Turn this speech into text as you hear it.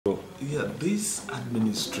Yeah, this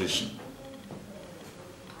administration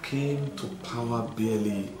came to power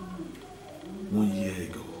barely 1 year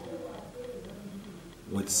ago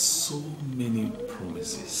with so many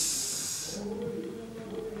promises.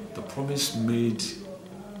 The promise made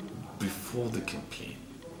before the campaign,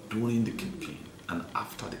 during the campaign, and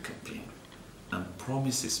after the campaign, and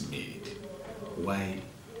promises made while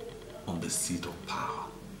on the seat of power.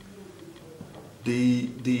 The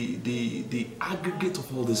aggregate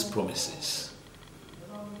of all these promises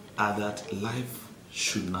are that life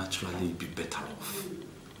should naturally be better off.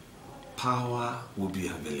 Power will be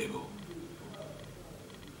available.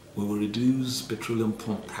 We will reduce petroleum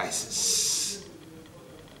pump prices.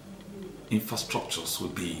 Infrastructures will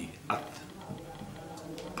be at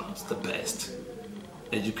perhaps the best.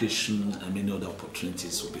 Education and many other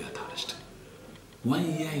opportunities will be attached.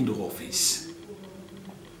 1 year in the office,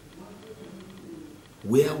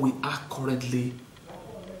 where we are currently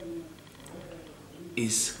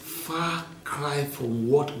is far cry from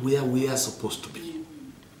where we are supposed to be.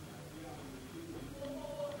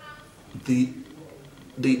 The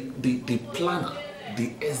planner,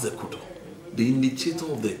 the executor, the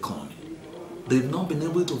initiator of the economy, they've not been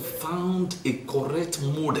able to find a correct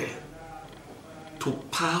model to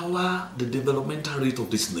power the developmental rate of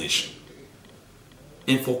this nation.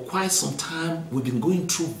 And for quite some time, we've been going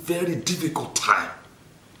through very difficult time.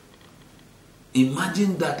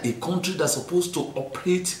 Imagine that a country that's supposed to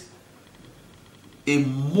operate a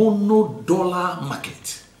mono-dollar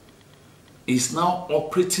market is now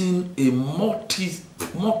operating a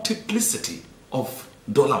multiplicity of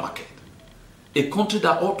dollar market. A country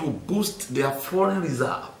that ought to boost their foreign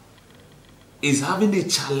reserve is having a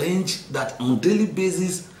challenge that on a daily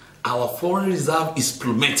basis our foreign reserve is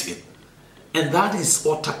plummeting, and that is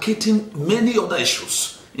altercating many other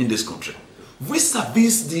issues in this country.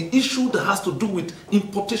 Vis-a-vis the issue that has to do with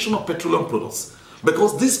importation of petroleum products,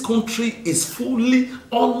 because this country is fully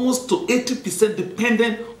almost to 80%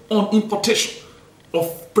 dependent on importation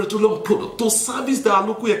of petroleum products to service their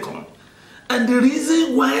local economy. And the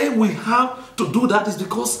reason why we have to do that is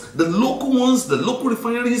because the local ones, the local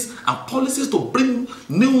refineries and policies to bring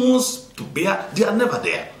new ones to bear, they are never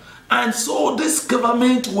there. And so this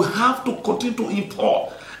government will have to continue to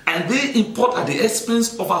import, and they import at the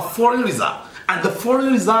expense of our foreign reserve. And the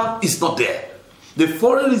foreign reserve is not there. The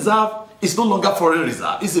foreign reserve is no longer foreign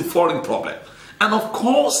reserve. It's a foreign problem. And of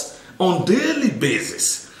course, on daily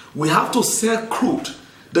basis, we have to sell crude.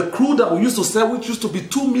 The crude that we used to sell, which used to be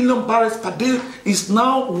 2 million barrels per day, is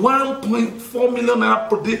now 1.4 million naira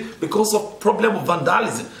per day because of problem of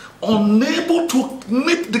vandalism. Unable to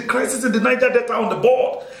nip the crisis in the Niger Delta on the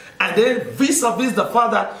board. And then vis-a-vis the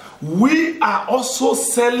fact that we are also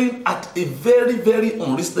selling at a very, very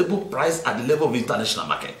unreasonable price at the level of international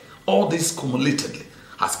market. All this cumulatedly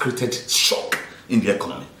has created shock in the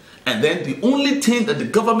economy. And then the only thing that the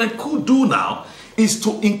government could do now is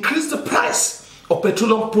to increase the price of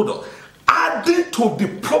petroleum product, adding to the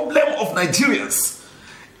problem of Nigerians,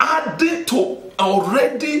 adding to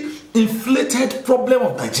already inflated problem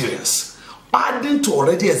of Nigerians, adding to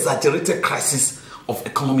already exaggerated crisis of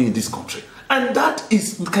economy in this country. And that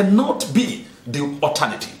cannot be the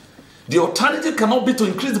alternative. The alternative cannot be to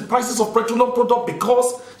increase the prices of petroleum product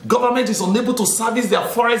because government is unable to service their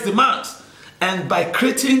forex demands. And by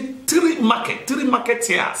creating three market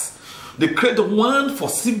tiers, they create the one for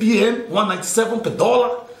CBN, 197 per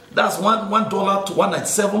dollar. That's $1 to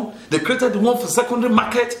 197. They created the one for secondary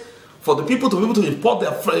market for the people to be able to import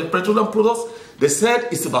their petroleum products. They said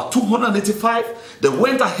it's about 285. They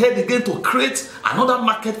went ahead again to create another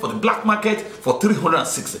market for the black market for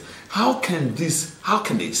 360. How can this?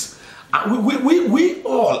 We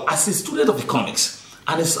all, as a student of economics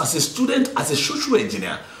and as a student, as a social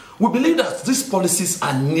engineer, we believe that these policies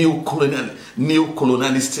are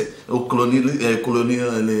colonialistic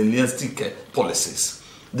policies.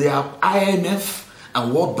 They are IMF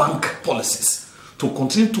and World Bank policies to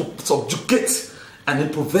continue to subjugate and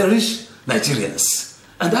impoverish Nigerians.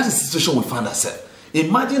 And that is the situation we find ourselves.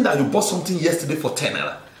 Imagine that you bought something yesterday for 10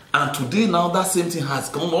 naira, and today now that same thing has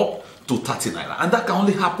gone up to 30 naira. And that can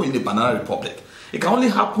only happen in the Banana Republic. It can only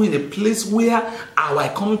happen in a place where our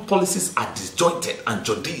economic policies are disjointed and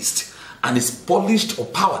judiced and is polished or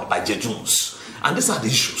powered by Jejuns. And these are the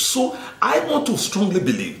issues. So I want to strongly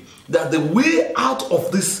believe that the way out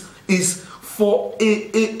of this is for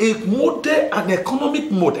a model, an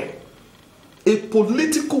economic model, a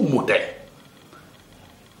political model,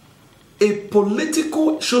 a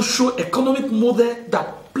political, socio-economic model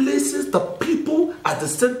that places the people at the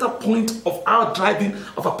center point of our driving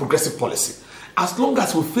of a progressive policy. As long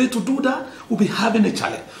as we fail to do that, we'll be having a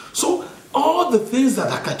challenge. So all the things that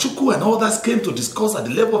Akachukwu and others came to discuss at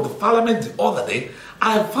the level of the parliament the other day,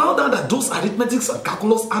 I found out that those arithmetics and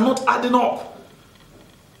calculus are not adding up.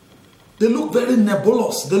 They look very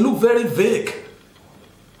nebulous. They look very vague.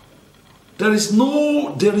 There is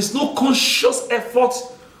no conscious effort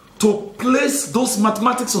to place those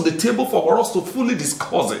mathematics on the table for us to fully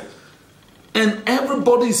discuss it. And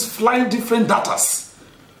everybody is flying different datas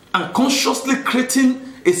and consciously creating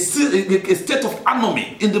a state of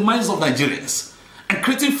anomy in the minds of Nigerians and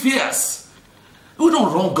creating fears. You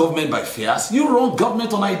don't run government by fears. You run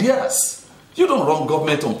government on ideas. You don't run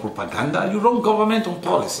government on propaganda. You run government on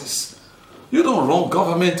policies. You don't run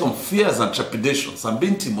government on fears and trepidations and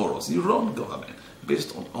being timorous. You run government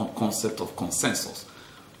based on concept of consensus,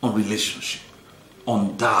 on relationship,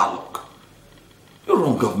 on dialogue. You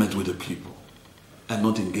run government with the people and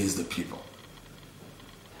not against the people.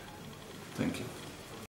 Thank you.